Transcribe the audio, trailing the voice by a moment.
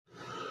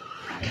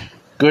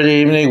Good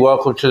evening.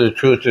 Welcome to the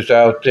Truth is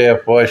Out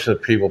There, Voice of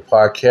the People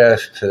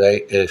podcast.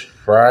 Today is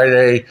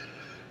Friday.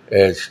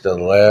 It's the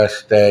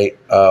last day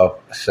of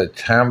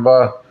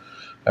September,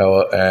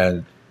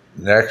 and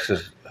next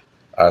is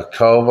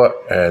October,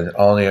 and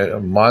only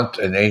a month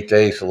and 8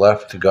 days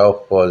left to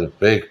go for the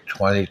big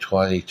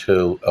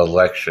 2022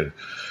 election.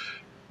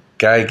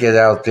 Gotta get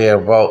out there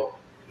and vote.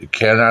 You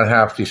cannot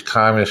have these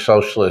communist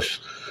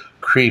socialist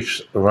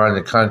creeps around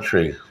the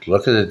country.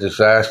 Look at the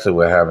disaster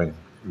we're having.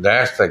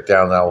 NASDAQ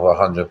down over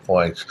 100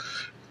 points.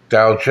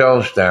 Dow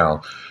Jones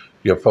down.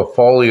 Your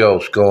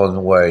portfolio's going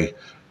away.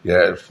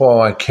 Your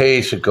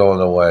 401ks are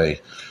going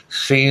away.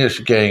 Seniors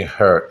are getting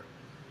hurt.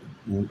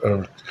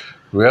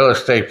 Real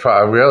estate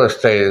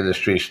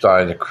industry is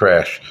starting to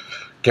crash.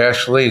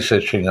 Gasoline's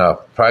itching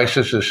up.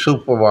 Prices in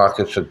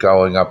supermarkets are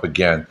going up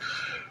again.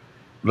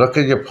 Look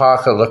at your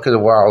pocket. Look at the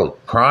wallet.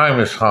 Crime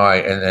is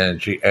high in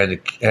energy,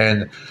 and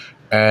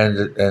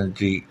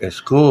the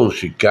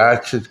schools. You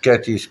got to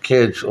get these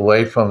kids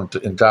away from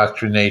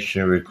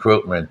indoctrination and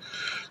recruitment.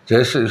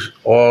 This is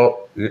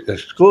all. The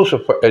schools are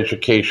for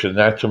education,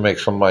 not to make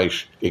somebody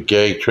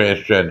gay,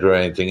 transgender, or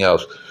anything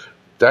else.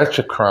 That's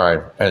a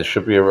crime and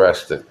should be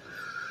arrested.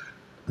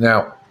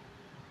 Now,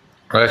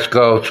 let's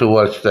go to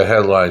what the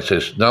headlines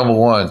is. Number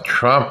one,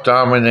 Trump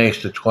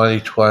dominates the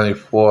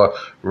 2024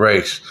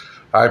 race.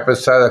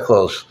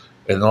 Hypotheticals.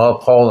 In all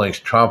pollings,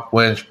 Trump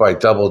wins by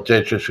double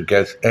digits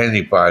against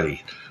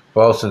anybody,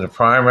 both in the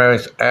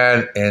primaries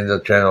and in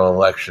the general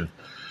election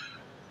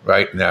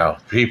right now.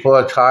 People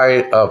are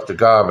tired of the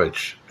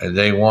garbage, and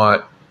they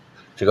want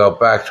to go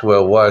back to where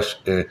it was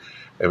in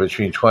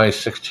between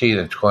 2016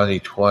 and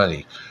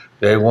 2020.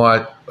 They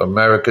want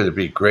America to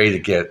be great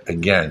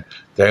again.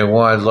 They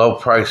want low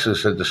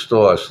prices at the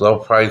stores, low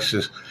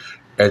prices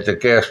at the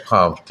gas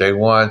pump. They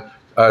want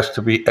us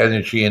to be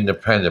energy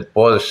independent,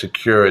 border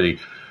security,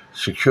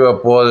 secure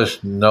borders,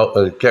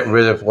 get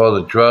rid of all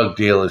the drug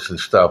dealers and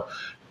stuff,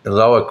 and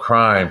lower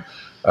crime,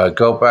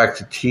 go back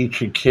to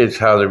teaching kids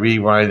how to read,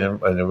 write, and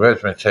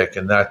arithmetic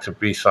and not to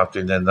be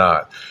something they're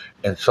not,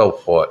 and so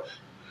forth.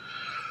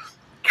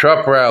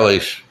 Trump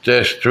rallies,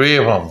 there's 3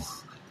 of them.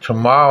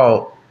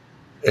 Tomorrow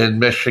in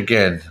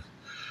Michigan,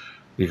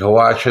 you can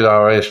watch it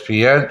on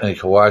ESPN and you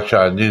can watch it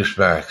on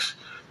Newsmax.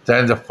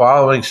 Then the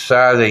following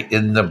Saturday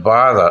in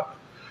Nevada,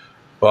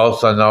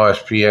 both on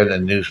OSPN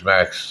and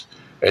Newsmax.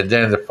 And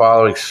then the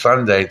following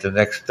Sunday, the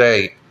next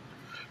day,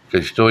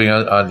 because he's doing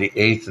it on the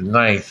 8th and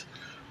 9th.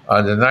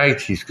 On the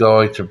 9th, he's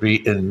going to be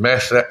in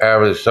Mesa,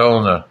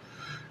 Arizona.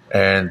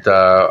 And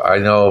I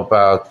know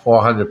about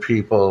 400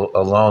 people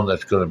alone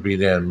that's going to be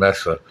there in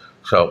Mesa.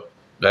 So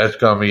that's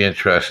going to be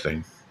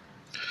interesting.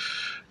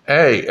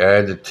 Hey,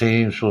 and the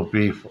teams will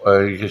be,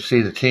 you can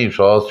see the teams,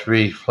 all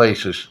 3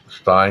 places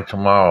starting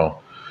tomorrow.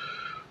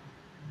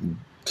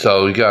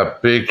 So we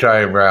got big,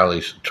 giant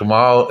rallies.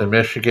 Tomorrow in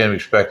Michigan, we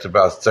expect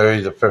about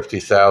 30 to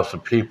 50,000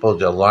 people.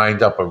 They're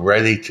lined up and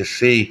ready to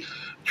see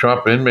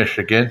Trump in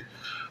Michigan.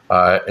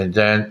 And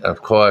then,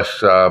 of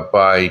course,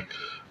 in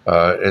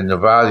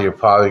Nevada, you're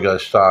probably going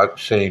to start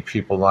seeing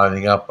people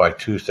lining up by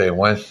Tuesday and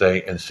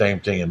Wednesday, and same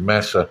thing in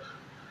Mesa.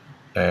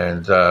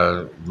 And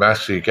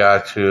Mesa, you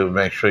got to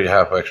make sure you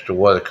have extra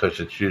water because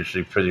it's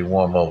usually pretty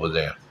warm over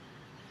there.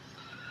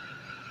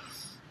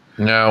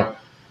 Now,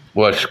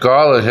 what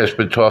Scarlett has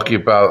been talking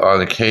about on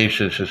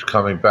occasions is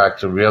coming back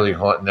to really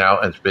haunt now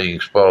and it's being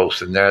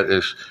exposed, and that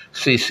is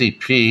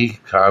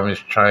CCP,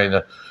 Communist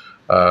China,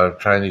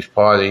 Chinese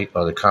Party,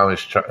 or the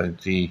Communist,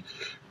 the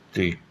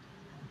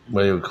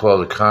what do you call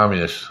the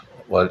Communists,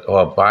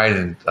 or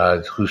Biden,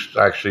 who's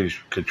actually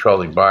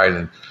controlling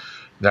Biden,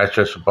 not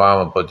just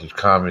Obama, but the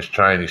Communist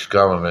Chinese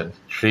government,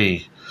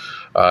 Xi,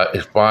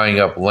 is buying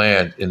up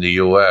land in the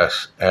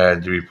U.S.,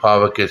 and the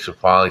Republicans are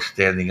finally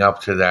standing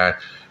up to that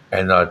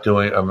and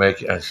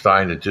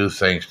starting to do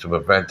things to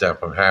prevent that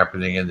from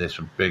happening. And there's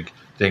a big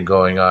thing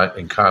going on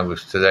in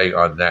Congress today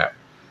on that.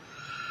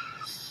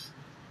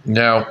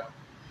 Now,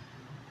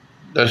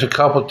 there's a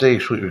couple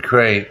things with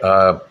Ukraine.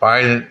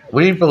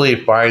 We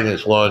believe Biden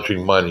is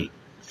laundering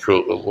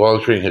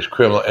his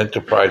criminal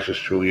enterprises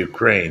through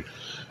Ukraine,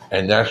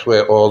 and that's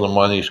where all the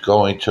money is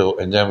going to.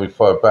 And then we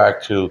fall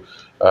back to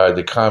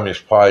the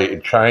Communist Party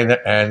in China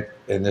and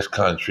in this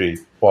country,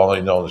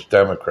 formerly known as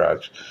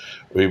Democrats.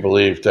 We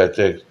believe that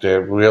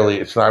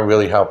it's not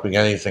really helping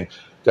anything.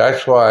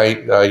 That's why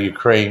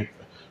Ukraine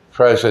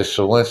President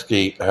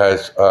Zelensky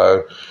has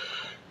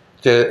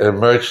did an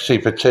emergency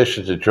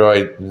petition to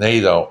join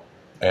NATO,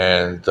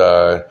 and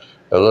it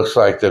looks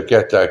like they'll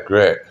get that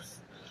grant.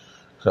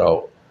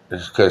 So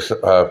it's because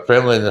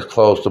Finland has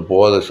closed the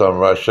borders on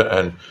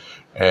Russia,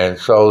 and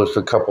so there's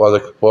a couple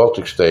other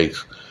Baltic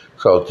states.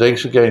 So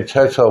things are getting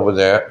tense over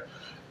there,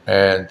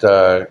 and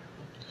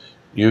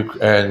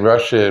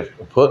Russia,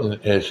 Putin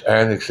is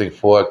annexing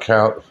 4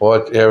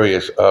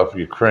 areas of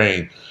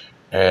Ukraine,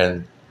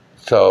 and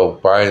so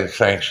Biden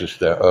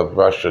sanctions of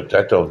Russia.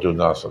 That don't do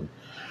nothing.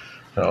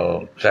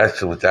 So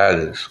that's what that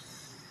is.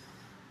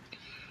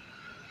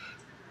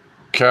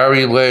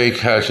 Kari Lake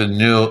has a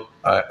new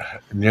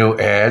new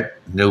ad,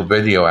 new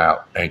video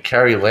out, and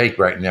Carrie Lake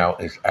right now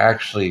is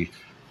actually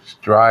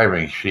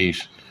driving.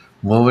 She's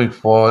moving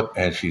forward,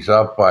 and she's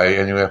up by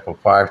anywhere from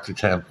 5 to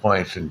 10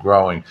 points and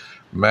growing.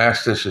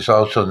 Masters is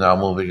also now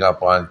moving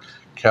up on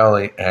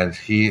Kelly, and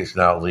he is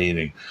now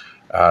leading.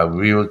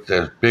 There's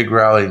a big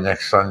rally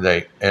next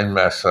Sunday in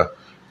Mesa,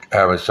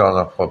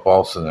 Arizona, for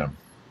both of them.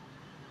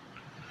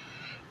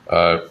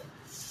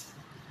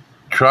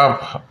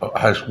 Trump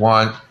has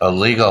won a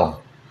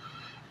legal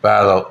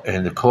battle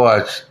in the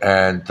courts,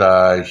 and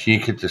he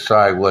could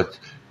decide what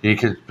he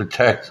could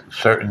protect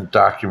certain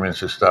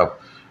documents and stuff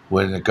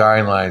within the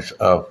guidelines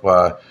of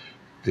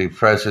the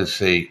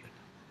presidency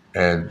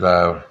and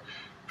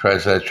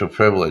presidential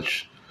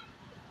privilege.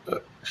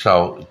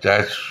 So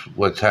that's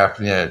what's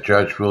happening. A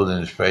judge ruled in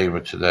his favor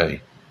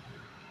today.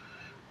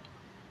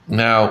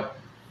 Now,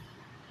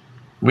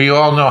 we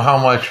all know how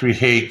much we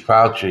hate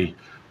Fauci.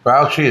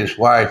 Fauci and his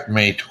wife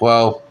made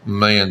 $12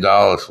 million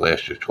last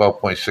year,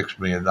 $12.6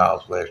 million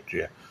last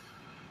year.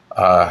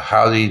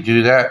 How do you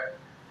do that?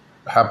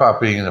 How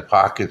about being in the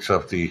pockets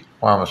of the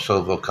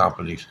pharmaceutical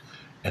companies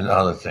and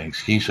other things?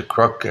 He's a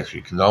crook, as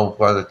you know.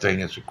 No other thing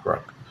is a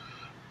crook.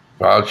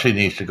 Fauci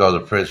needs to go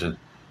to prison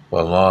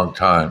for a long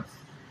time.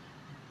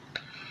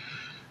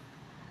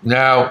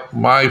 Now,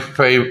 my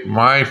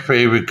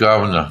favorite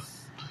governor,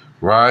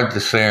 Ron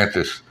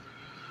DeSantis.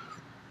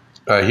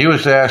 He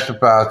was asked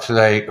about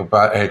today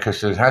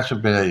because there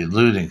hasn't been any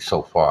looting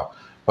so far.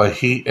 But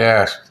he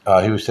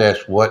was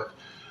asked what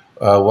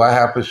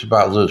happens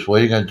about loot? What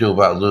are you going to do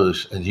about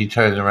loot? And he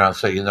turned around and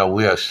said,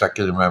 we are a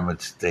Second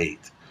Amendment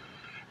state.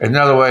 In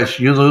other words,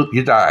 you loot,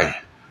 you die.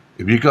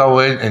 If you go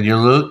in and you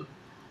loot,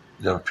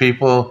 the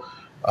people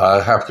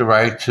have the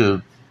right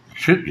to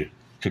shoot you,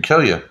 to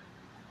kill you,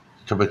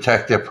 to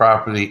protect their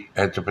property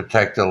and to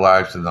protect their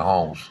lives and their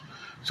homes.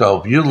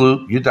 So if you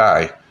loot, you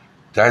die.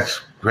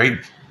 That's great,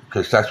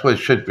 because that's what it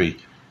should be.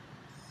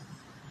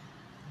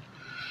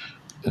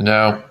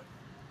 Now,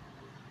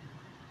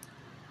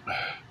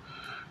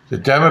 the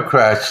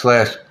Democrats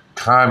 /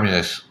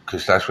 communists,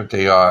 because that's what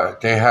they are,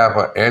 they have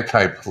an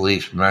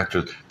anti-police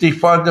mantra.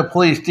 Defund the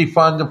police,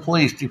 defund the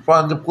police,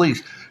 defund the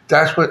police.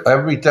 That's what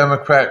every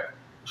Democrat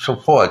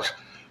supports.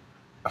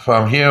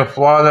 From here in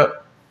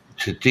Florida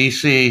to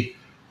D.C.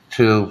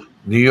 to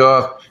New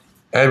York,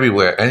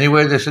 everywhere.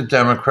 Anywhere there's a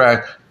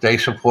Democrat, they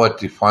support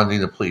defunding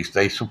the police.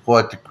 They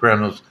support the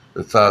criminals,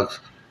 the thugs,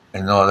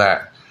 and all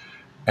that.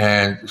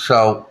 And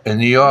so in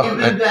New York,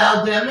 even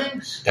Val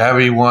Demings,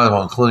 every one of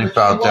them, including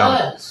Val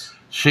Demings,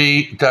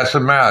 she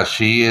doesn't matter.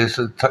 She's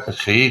a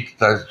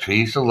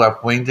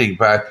left-wing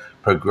dingbat.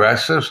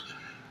 Progressives,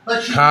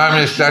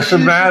 communists,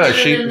 doesn't matter.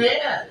 She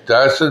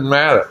doesn't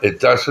matter. It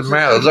doesn't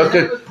matter.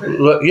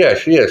 Yeah,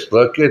 she is.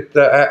 Look at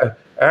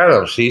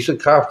Adams. He's a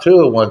cop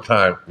too at one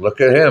time. Look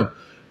at him.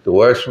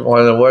 One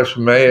of the worst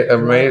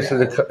mayors of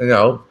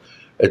the.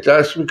 It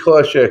does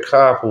because you're a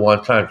cop at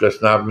one time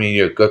does not mean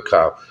you're a good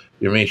cop.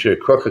 It means you're a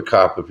crooked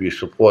cop if you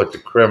support the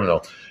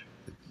criminal.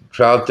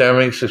 Val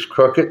Demings is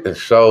crooked, and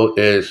so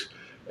is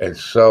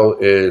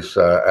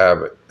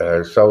Abbott,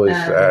 and so is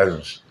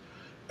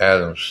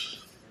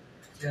Adams.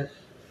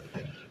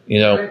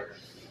 Yes.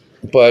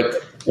 But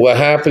what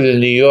happened in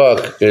New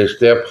York is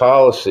their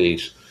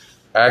policies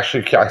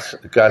actually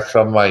got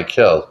somebody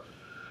killed.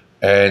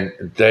 And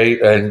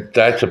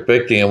that's a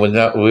big thing. And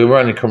we're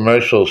running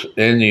commercials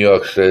in New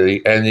York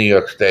City and New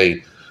York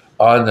State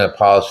on the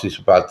policies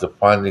about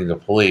defunding the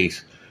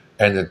police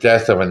and the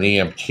death of an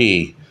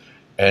EMT.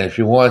 And if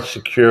you want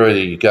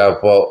security, you got to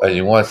vote, and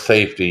you want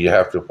safety, you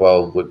have to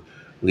vote with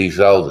Lee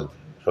Zeldin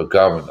for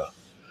governor.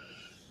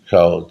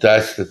 So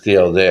that's the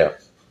deal there.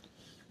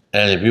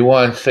 And if you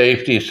want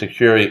safety and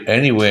security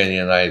anywhere in the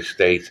United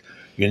States,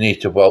 you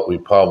need to vote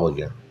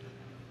Republican.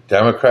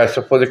 Democrats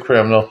are for the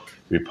criminal.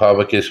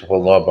 Republicans for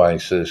law-abiding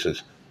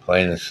citizens,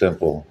 plain and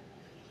simple.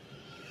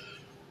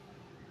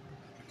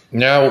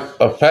 Now,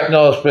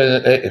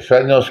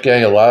 fentanyl's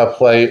getting a lot of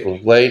play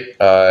late.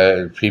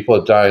 People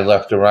are dying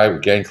left and right. We're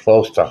getting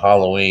close to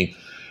Halloween,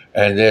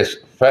 and there's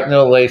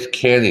fentanyl-laced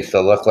candies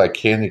that look like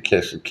candy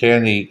kisses,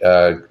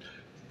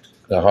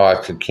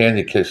 hearts and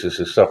candy kisses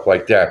and stuff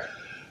like that.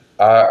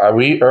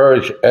 We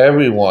urge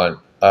everyone,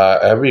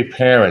 every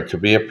parent, to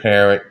be a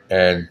parent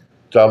and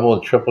double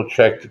and triple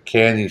check the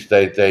candies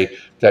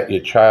that your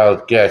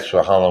child gets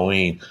for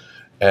Halloween,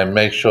 and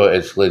make sure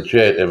it's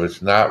legit. If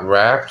it's not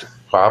wrapped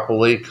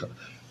properly,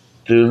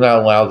 do not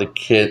allow the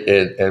kid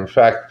in. In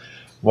fact,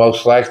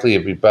 most likely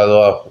it'd be better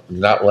off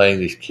not letting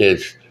these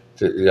kids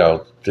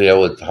to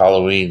deal with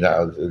Halloween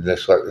in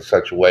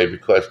such a way,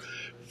 because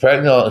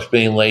fentanyl is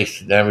being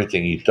laced in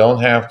everything. You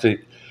don't have to.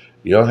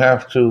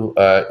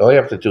 All you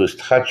have to do is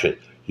touch it.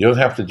 You don't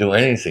have to do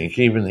anything. You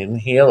can even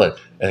inhale it,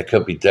 and it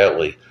could be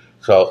deadly.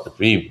 So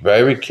be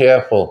very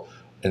careful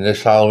in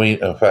this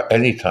Halloween, in fact,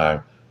 any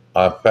time,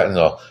 on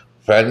fentanyl.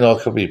 Fentanyl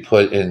could be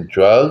put in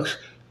drugs,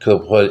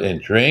 could put in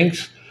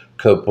drinks,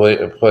 could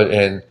put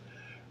in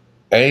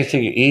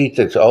anything you eat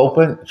that's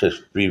open.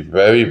 Just be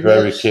very,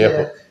 very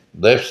careful.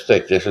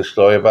 Lipstick. There's a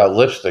story about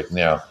lipstick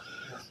now.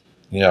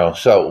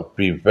 So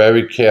be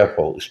very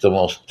careful. It's the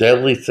most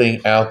deadly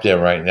thing out there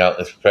right now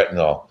is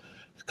fentanyl.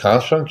 It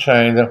comes from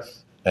China,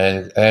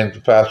 and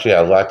Fauci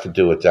had a lot to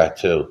do with that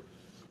too.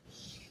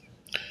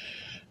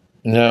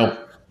 Now,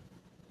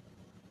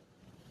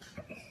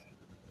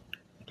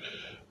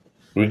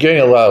 we're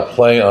getting a lot of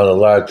play on a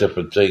lot of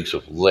different things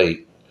of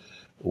late.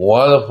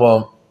 One of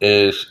them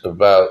is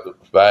about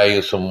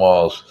values and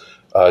morals.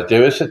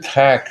 There is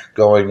attack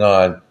going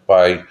on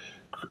by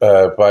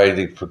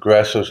the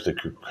progressives, the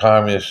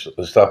communists,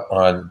 and stuff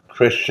on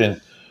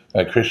Christianity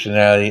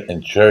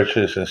and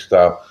churches and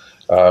stuff.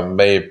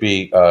 May it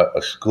be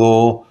a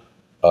school,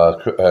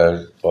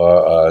 or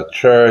a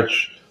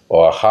church,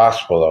 or a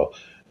hospital.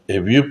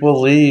 If you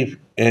believe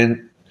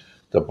in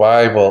the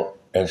Bible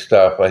and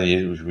stuff, and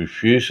he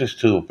refuses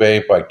to obey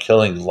by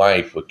killing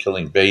life or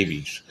killing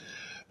babies,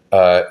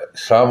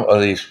 some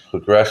of these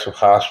progressive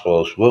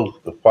hospitals will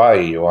fire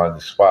you on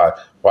the spot,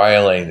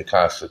 violating the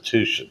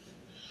Constitution.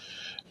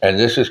 And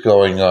this is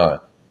going on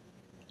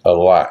a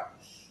lot.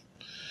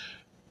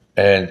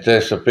 And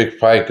there's a big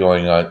fight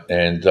going on.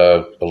 And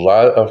a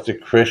lot of the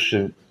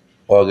Christian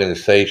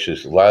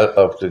organizations, a lot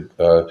of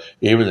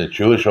even the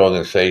Jewish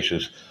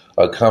organizations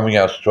are coming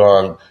out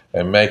strong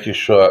and making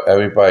sure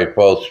everybody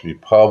votes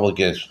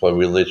Republicans for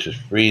religious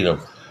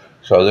freedom.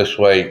 So this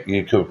way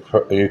you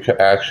could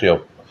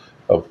actually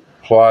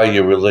apply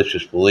your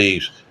religious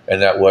beliefs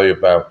and not worry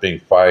about being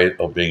fired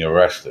or being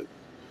arrested.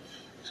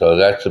 So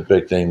that's a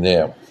big thing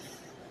there.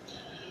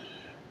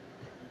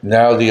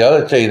 Now, the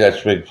other thing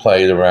that's been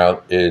played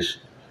around is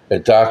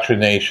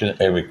indoctrination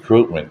and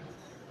recruitment.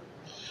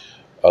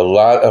 A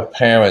lot of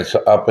parents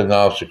are up in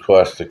arms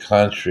across the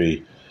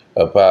country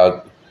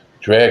about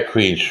drag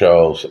queen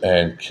shows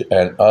and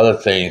other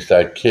things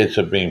that kids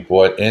are being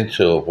brought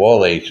into of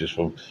all ages,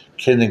 from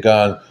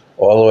kindergarten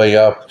all the way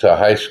up to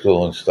high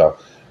school and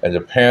stuff. And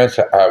the parents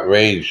are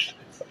outraged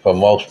for the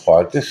most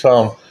part. There's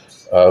some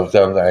of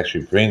them that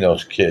actually bring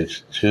those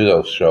kids to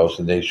those shows,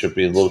 and they should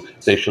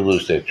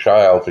lose their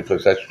child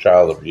because that's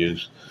child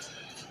abuse.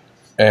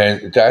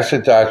 And that's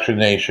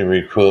indoctrination,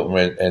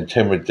 recruitment,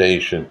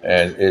 intimidation,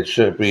 and it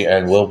should be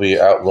and will be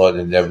outlawed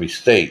in every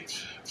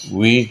state.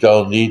 We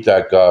don't need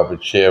that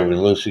garbage here. We're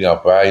losing our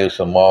values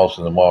and morals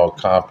and the moral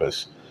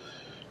compass,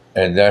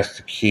 and that's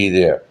the key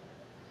there.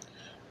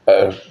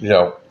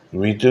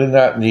 We do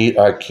not need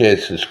our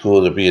kids in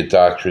school to be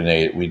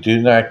indoctrinated. We do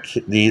not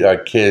need our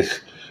kids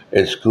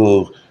in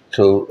school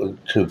to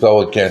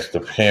go against the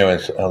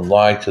parents and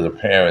lie to the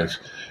parents.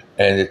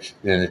 And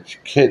it's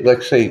kid.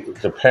 Let's say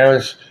the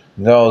parents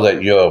know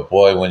that you're a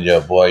boy when you're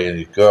a boy and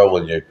you're a girl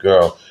when you're a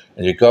girl,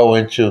 and you go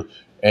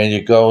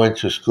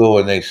into school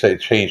and they say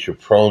change your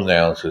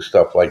pronouns and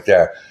stuff like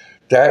that.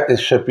 That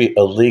should be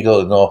illegal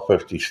in all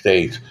 50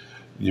 states.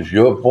 If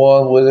you're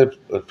born with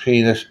a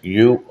penis,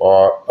 you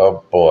are a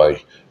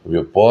boy. If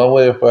you're born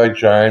with a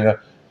vagina,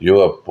 you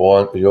are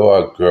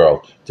a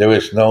girl. There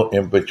is no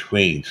in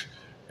betweens.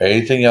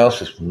 Anything else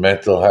has a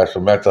mental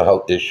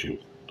health issue.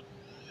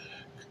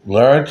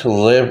 Learn to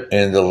live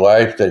in the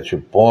life that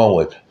you're born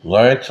with.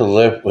 Learn to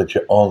live with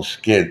your own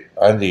skin,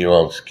 under your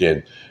own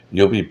skin.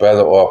 You'll be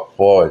better off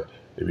for it.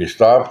 If you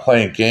start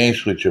playing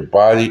games with your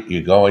body,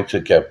 you're going to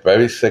get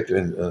very sick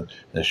in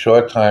a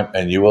short time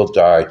and you will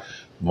die.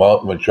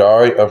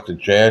 Majority of the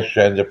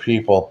transgender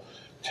people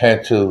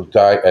tend to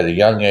die at a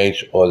young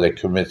age or they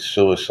commit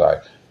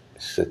suicide,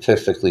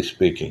 statistically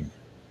speaking.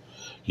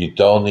 You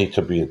don't need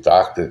to be a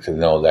doctor to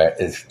know that.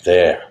 It's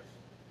there.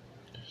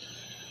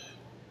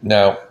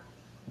 Now,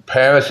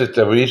 parents,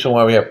 the reason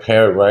why we have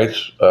parent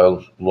rights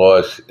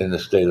laws in the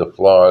state of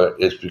Florida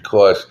is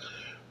because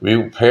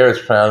parents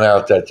found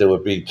out that they were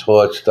being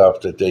taught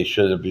stuff that they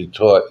shouldn't be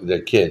taught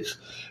their kids,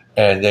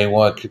 and they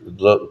want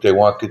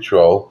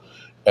control.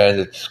 And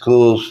the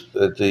schools,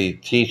 the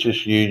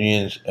teachers'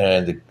 unions,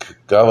 and the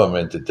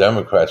government, the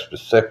Democrats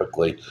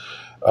specifically,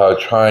 are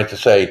trying to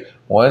say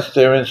once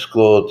they're in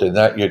school, they're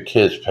not your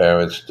kids'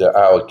 parents; they're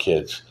our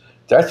kids.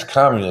 That's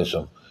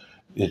communism.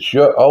 It's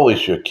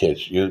always your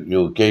kids.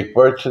 You gave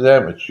birth to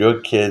them. It's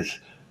your kids,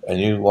 and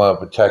you want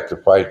to protect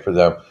and fight for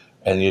them.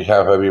 And you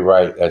have every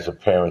right as a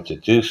parent to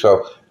do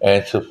so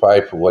and to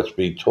fight for what's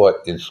being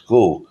taught in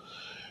school.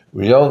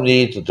 We don't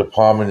need the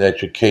Department of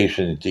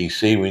Education in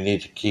D.C. We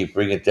need to keep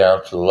bringing it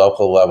down to the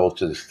local level,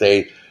 to the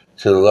state,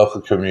 to the local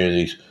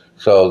communities,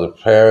 so the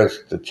parents,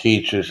 the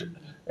teachers,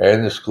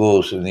 and the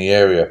schools in the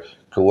area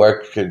could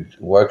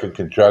work in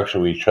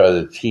conjunction with each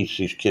other to teach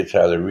these kids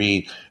how to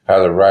read,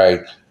 how to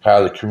write,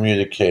 how to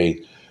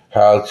communicate,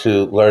 how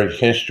to learn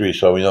history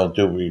so we don't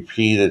do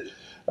repeated,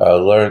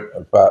 learn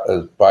about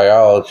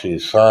biology,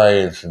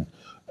 science, and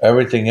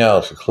everything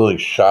else, including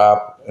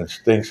shop and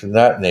things of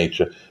that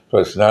nature,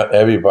 because not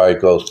everybody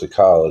goes to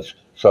college.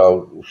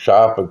 So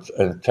shop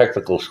and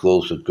technical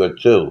schools are good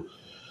too,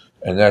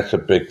 and that's a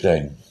big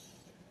thing.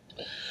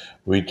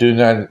 We do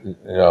not,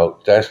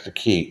 that's the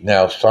key.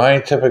 Now,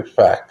 scientific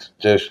facts.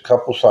 There's a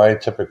couple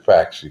scientific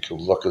facts. You can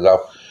look it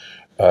up.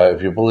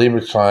 If you believe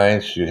in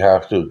science, you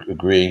have to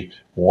agree.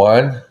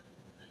 One,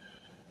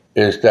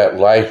 is that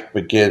life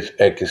begins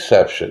at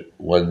conception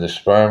when the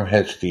sperm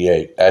hits the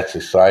egg. That's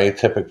a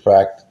scientific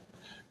fact,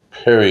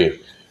 period.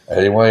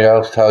 Anyone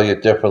else tell you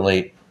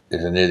differently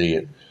is an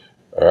idiot.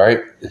 All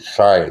right? It's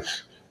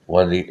science.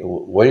 What do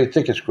you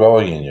think is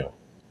growing in you?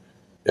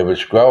 If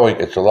it's growing,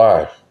 it's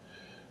alive.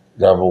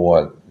 Number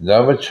one.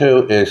 Number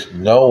two is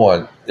no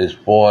one is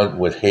born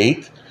with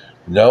hate.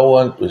 No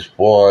one is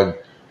born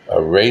a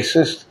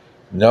racist.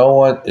 No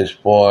one is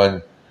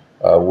born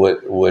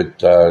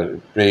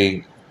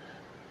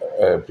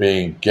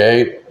being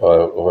gay,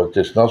 or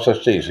there's no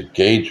such thing as a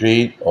gay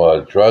gene or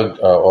a drug,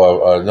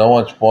 or no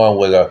one's born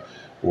with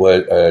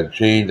a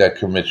gene that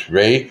commits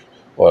rape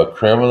or a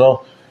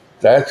criminal.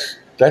 That's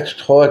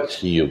taught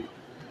to you.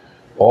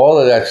 All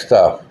of that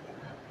stuff.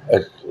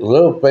 A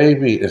little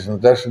baby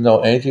doesn't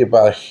know anything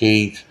about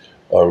hate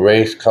or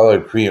race,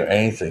 color, creed, or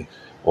anything.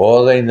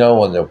 All they know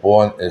when they're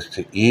born is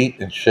to eat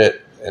and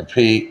shit and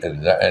pee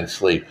and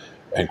sleep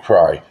and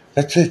cry.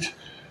 That's it.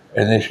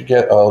 And they should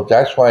get, oh,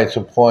 that's why it's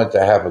important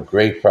to have a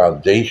great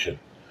foundation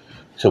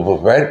to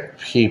prevent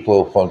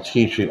people from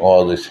teaching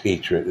all this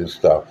hatred and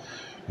stuff.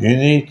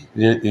 You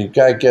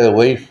got to get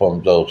away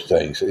from those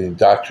things,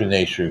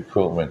 indoctrination,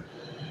 recruitment.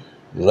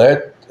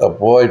 Let a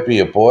boy be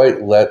a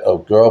boy, let a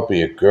girl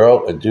be a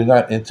girl, and do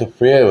not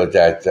interfere with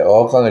that. They're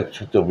all going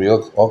to there'll be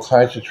all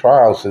kinds of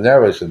trials and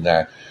errors in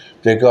that.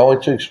 They're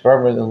going to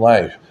experiment in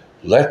life.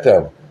 Let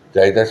them.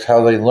 That's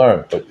how they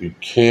learn. But you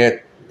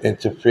can't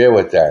interfere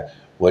with that.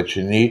 What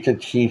you need to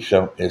teach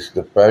them is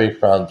the very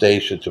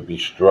foundation to be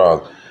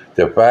strong.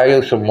 The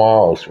values and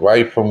morals,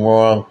 right from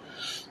wrong,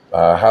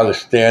 how to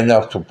stand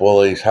up to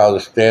bullies, how to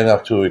stand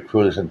up to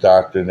recruiters and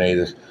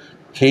indoctrinators.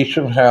 Teach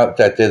them how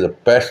that they're the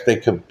best they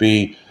could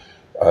be.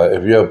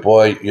 If you're a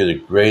boy, you're the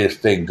greatest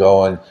thing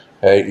going.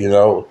 Hey,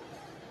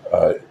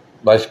 uh,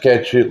 let's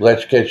get you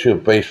a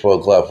baseball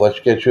glove. Let's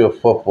get you a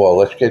football.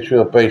 Let's get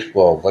you a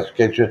baseball. Let's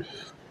get you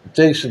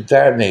things of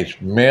that nature.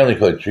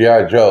 Manlyhood,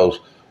 GI Joes,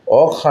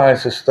 all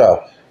kinds of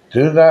stuff.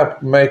 Do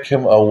not make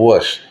him a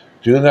wuss.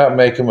 Do not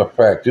make him a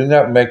prank. Do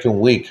not make him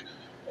weak.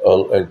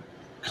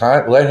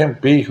 Let him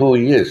be who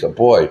he is, a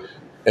boy.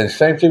 And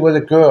same thing with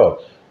a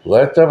girl.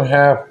 Let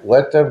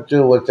them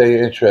do what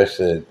they're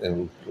interested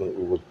in,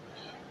 and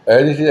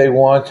anything they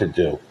want to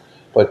do.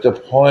 But the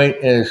point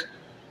is,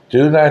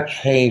 do not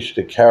change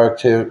the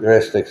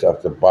characteristics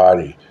of the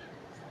body.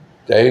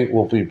 They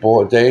will be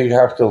born. They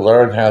have to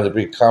learn how to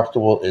be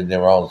comfortable in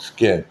their own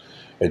skin.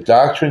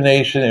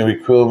 Indoctrination and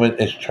recruitment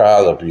is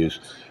child abuse.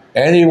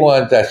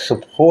 Anyone that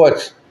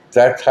supports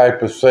that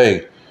type of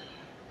thing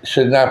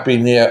should not be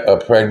near a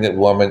pregnant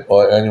woman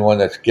or anyone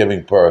that's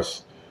giving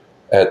birth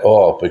at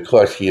all,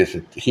 because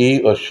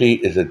he or she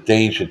is a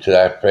danger to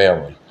that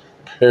family.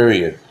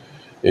 Period.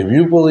 If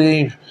you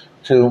believe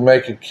to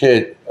make a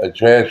kid a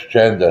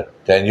transgender,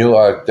 then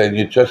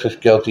you're just as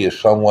guilty as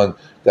someone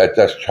that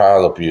does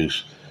child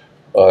abuse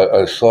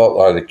or assault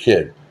on a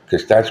kid,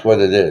 because that's what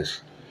it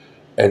is.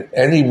 And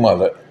any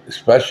mother,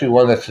 especially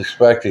one that's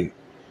expecting,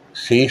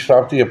 see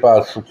something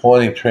about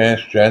supporting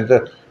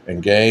transgender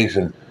and gays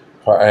and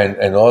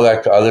all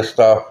that other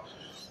stuff,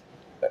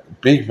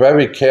 be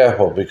very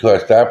careful,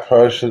 because that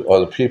person or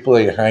the people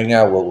that you hang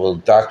out with will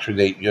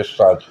indoctrinate your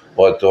son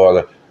or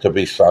daughter to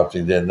be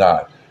something they're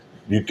not.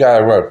 You got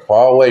to run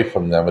far away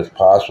from them as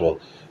possible.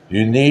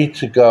 You need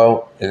to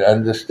go and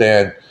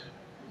understand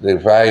the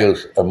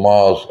values and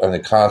morals and the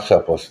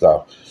concept of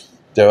stuff.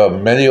 There are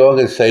many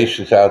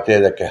organizations out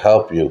there that can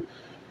help you,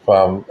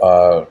 from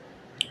the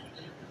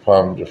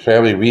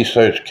Family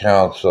Research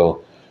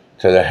Council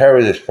to the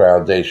Heritage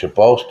Foundation.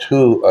 Both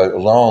two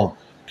alone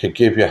can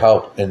give you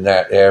help in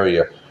that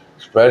area,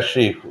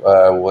 especially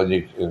when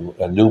you're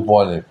a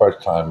newborn and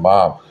first-time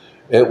mom.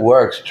 It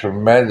works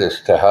tremendous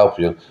to help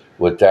you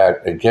with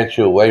that and get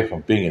you away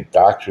from being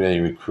indoctrinated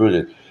and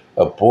recruited.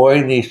 A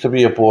boy needs to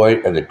be a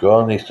boy, and a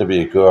girl needs to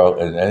be a girl,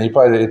 and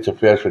anybody that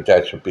interferes with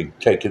that should be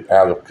taken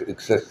out of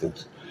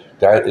existence.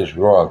 That is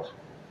wrong.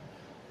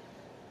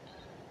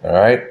 All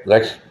right?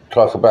 Let's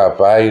talk about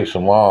values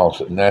and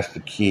morals, and that's the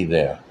key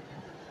there.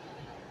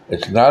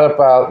 It's not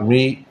about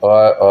me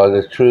or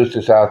the truth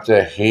that's out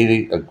there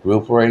hating a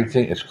group or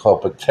anything. It's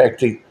called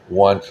protecting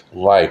one's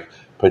life,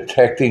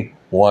 protecting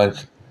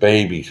one's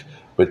babies,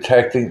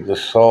 protecting the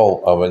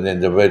soul of an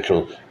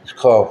individual. It's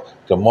called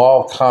the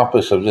moral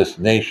compass of this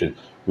nation.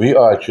 We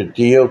are a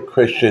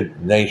Judeo-Christian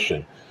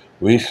nation.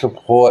 We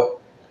support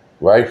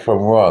right from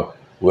wrong.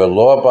 We're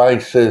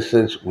law-abiding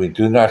citizens. We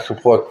do not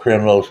support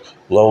criminals,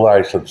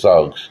 lowlifes, and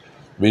thugs.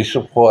 We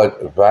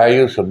support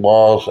values and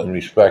morals and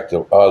respect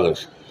of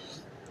others.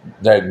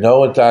 That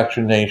no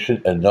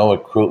indoctrination and no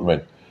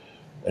recruitment.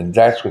 And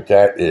that's what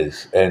that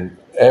is. And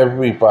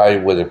everybody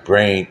with a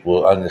brain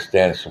will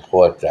understand and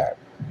support that.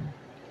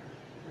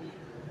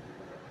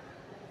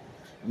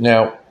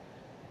 Now,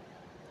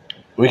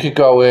 we could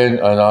go in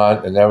and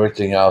on and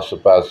everything else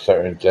about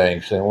certain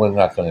things, and we're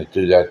not going to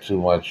do that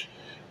too much.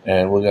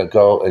 And we're going to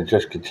go and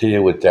just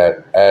continue with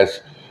that.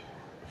 As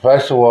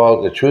first of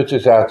all, the Truth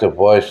is Out, the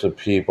Voice of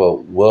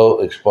People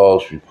will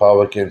expose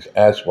Republicans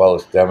as well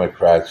as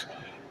Democrats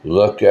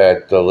Look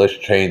at Liz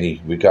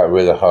Cheney. We got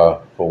rid of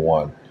her for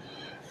one.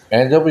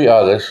 And there'll be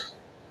others,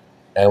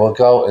 and we'll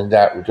go in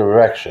that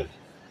direction.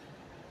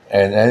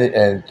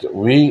 And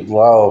we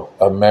love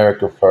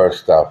America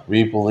First stuff.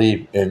 We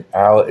believe in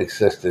our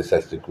existence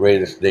as the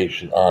greatest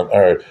nation on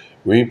earth.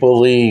 We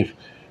believe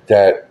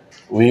that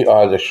we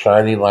are the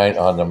shining light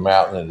on the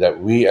mountain, and that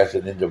we as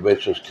an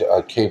individual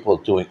are capable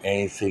of doing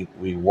anything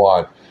we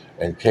want,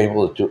 and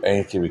capable of doing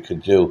anything we can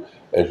do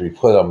as we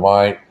put our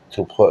mind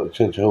to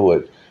do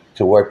it,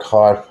 to work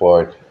hard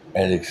for it,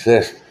 and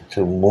exist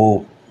to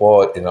move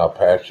forward in our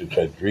passions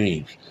and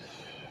dreams.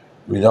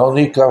 We don't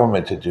need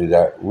government to do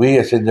that. We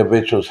as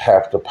individuals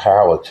have the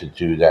power to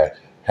do that,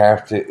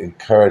 have to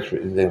encourage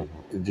the,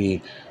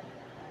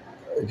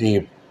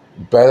 the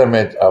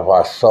betterment of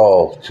our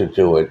soul to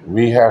do it.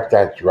 We have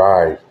that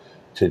drive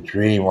to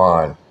dream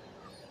on.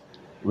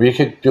 We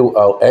could do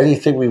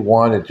anything we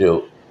want to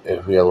do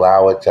if we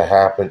allow it to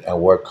happen and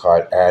work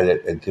hard at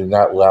it and do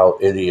not allow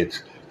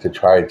idiots to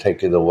try and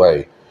take it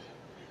away.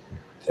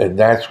 And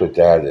that's what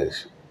that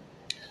is.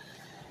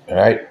 All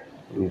right?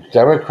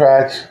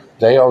 Democrats,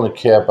 they only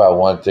care about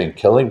one thing: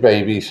 killing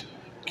babies,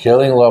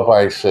 killing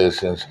law-abiding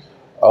citizens,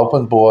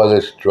 open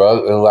borders,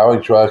 allowing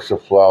drugs to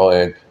flow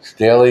in,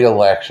 stealing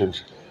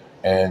elections,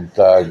 and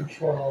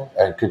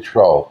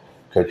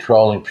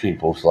controlling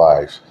people's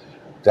lives.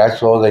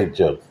 That's all they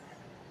do,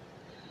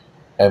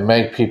 and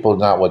make people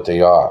not what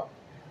they are.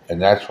 And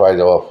that's why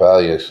they're all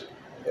failures.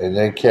 And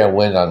they can't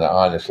win on the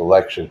honest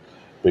election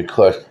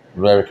because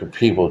American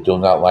people do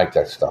not like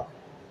that stuff.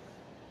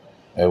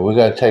 And we're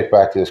going to take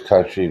back this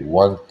country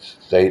one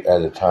state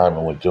at a time,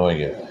 and we're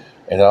doing it.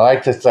 And I'd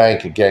like to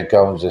thank, again,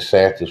 Governor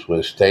DeSantis with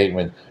a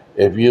statement.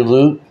 If you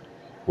loot,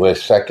 we're a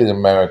second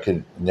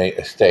American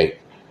state.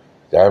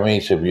 That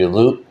means if you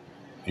loot,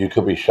 you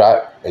could be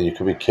shot and you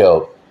could be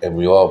killed, and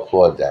we all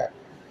applaud that.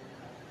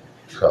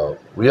 So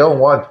we don't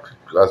want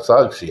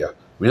thugs here.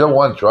 We don't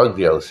want drug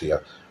dealers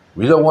here.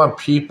 We don't want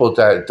people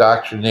that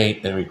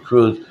indoctrinate and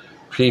recruit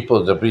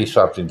people to be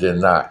something they're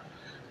not.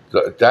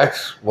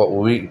 That's what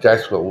we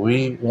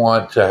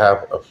want, to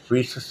have a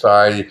free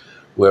society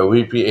where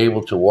we be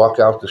able to walk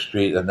out the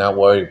street and not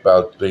worry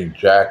about being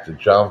jacked or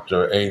jumped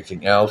or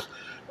anything else,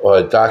 or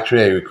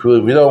indoctrinated,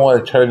 recruited. We don't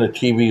want to turn the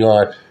TV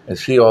on and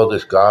see all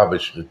this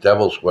garbage, the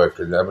devil's work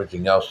and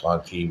everything else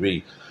on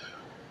TV.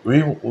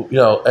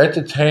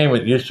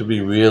 Entertainment used to be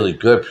really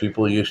good.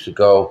 People used to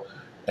go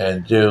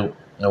and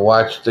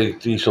watch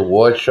these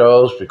award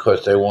shows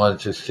because they wanted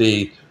to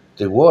see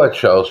the award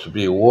shows to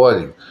be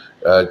awarding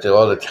to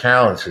all the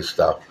talents and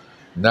stuff,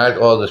 not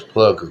all this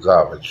political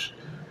garbage.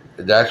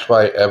 That's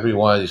why every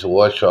one of these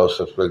award shows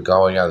has been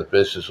going out of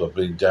business or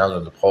being down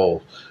in the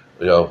polls,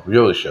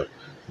 viewership.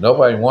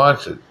 Nobody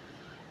wants it,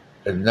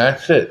 and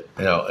that's it.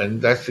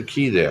 And that's the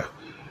key there.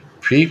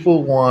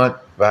 People want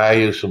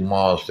values and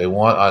morals. They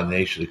want our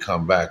nation to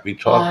come back. We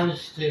talk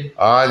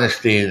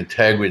honesty and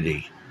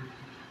integrity,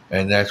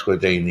 and that's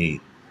what they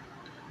need.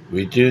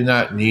 We do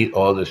not need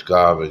all this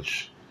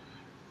garbage.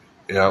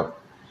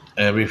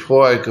 And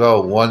before I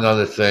go, one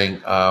other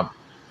thing.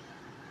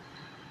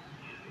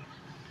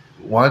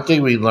 One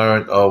thing we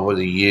learned over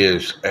the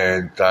years,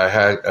 and I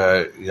had,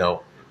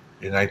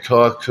 and I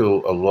talked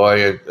to a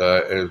lawyer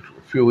a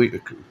few weeks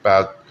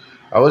about.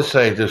 I would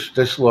say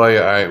this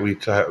lawyer,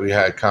 we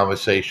had a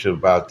conversation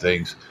about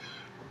things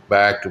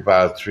back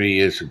about 3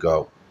 years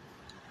ago,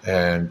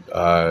 and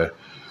a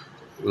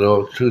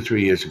little 2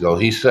 3 years ago.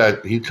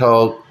 He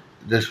told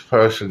this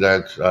person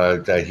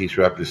that he's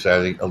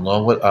representing,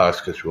 along with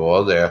us, because we're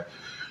all there,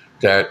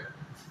 that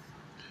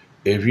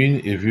if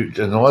you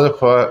in order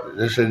for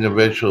this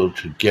individual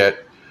to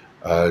get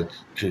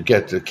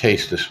the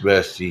case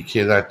dismissed, you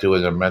cannot do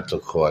it in mental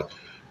court.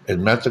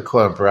 In mental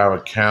court in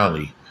Broward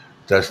County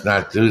does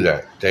not do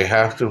that. They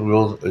have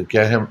to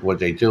get him. What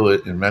they do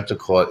in mental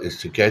court is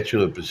to get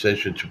you in a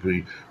position to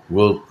be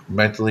ruled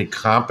mentally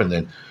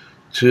competent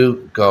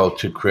to go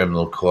to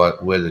criminal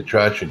court, where the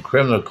judge in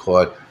criminal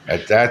court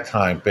at that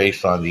time,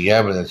 based on the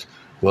evidence,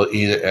 will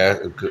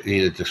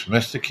either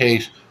dismiss the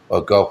case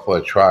or go for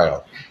a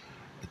trial.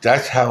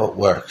 That's how it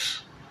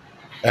works.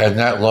 And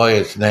that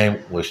lawyer's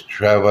name was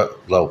Trevor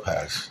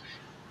Lopez.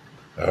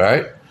 All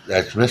right?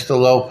 That's Mr.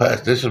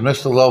 Lopez. This is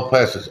Mr.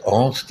 Lopez's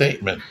own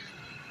statement.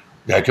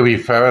 That can be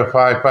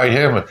verified by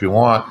him if you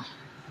want.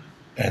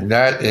 And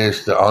that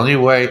is the only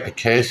way a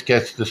case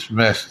gets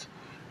dismissed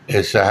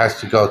is it has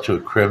to go to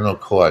a criminal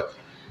court,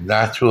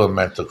 not through a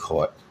mental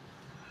court.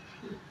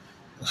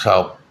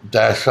 So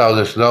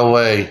there's no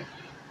way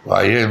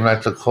while you're in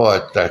mental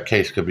court that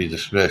case could be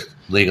dismissed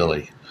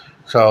legally.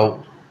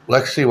 So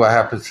let's see what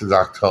happens in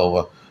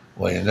October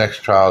when your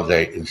next trial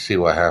date, and see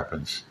what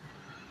happens.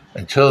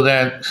 Until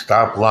then,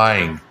 stop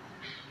lying.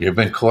 You've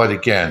been caught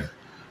again.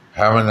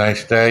 Have a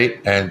nice day,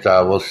 and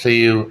we'll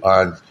see you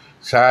on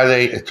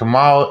Saturday.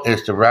 Tomorrow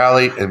is the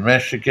rally in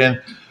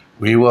Michigan.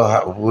 We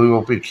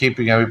will be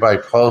keeping everybody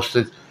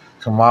posted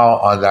tomorrow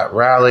on that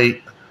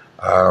rally.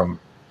 And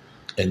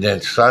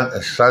then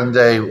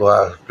Sunday,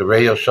 the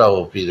radio show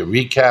will be the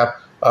recap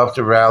of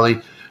the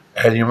rally.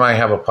 And you might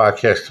have a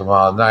podcast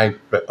tomorrow night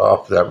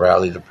off that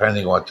rally,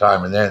 depending on what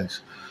time it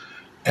ends.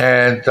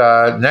 And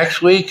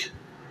next week,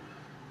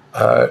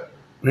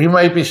 we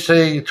might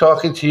be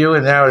talking to you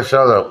in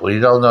Arizona. We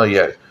don't know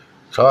yet.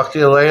 Talk to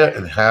you later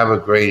and have a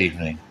great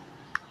evening.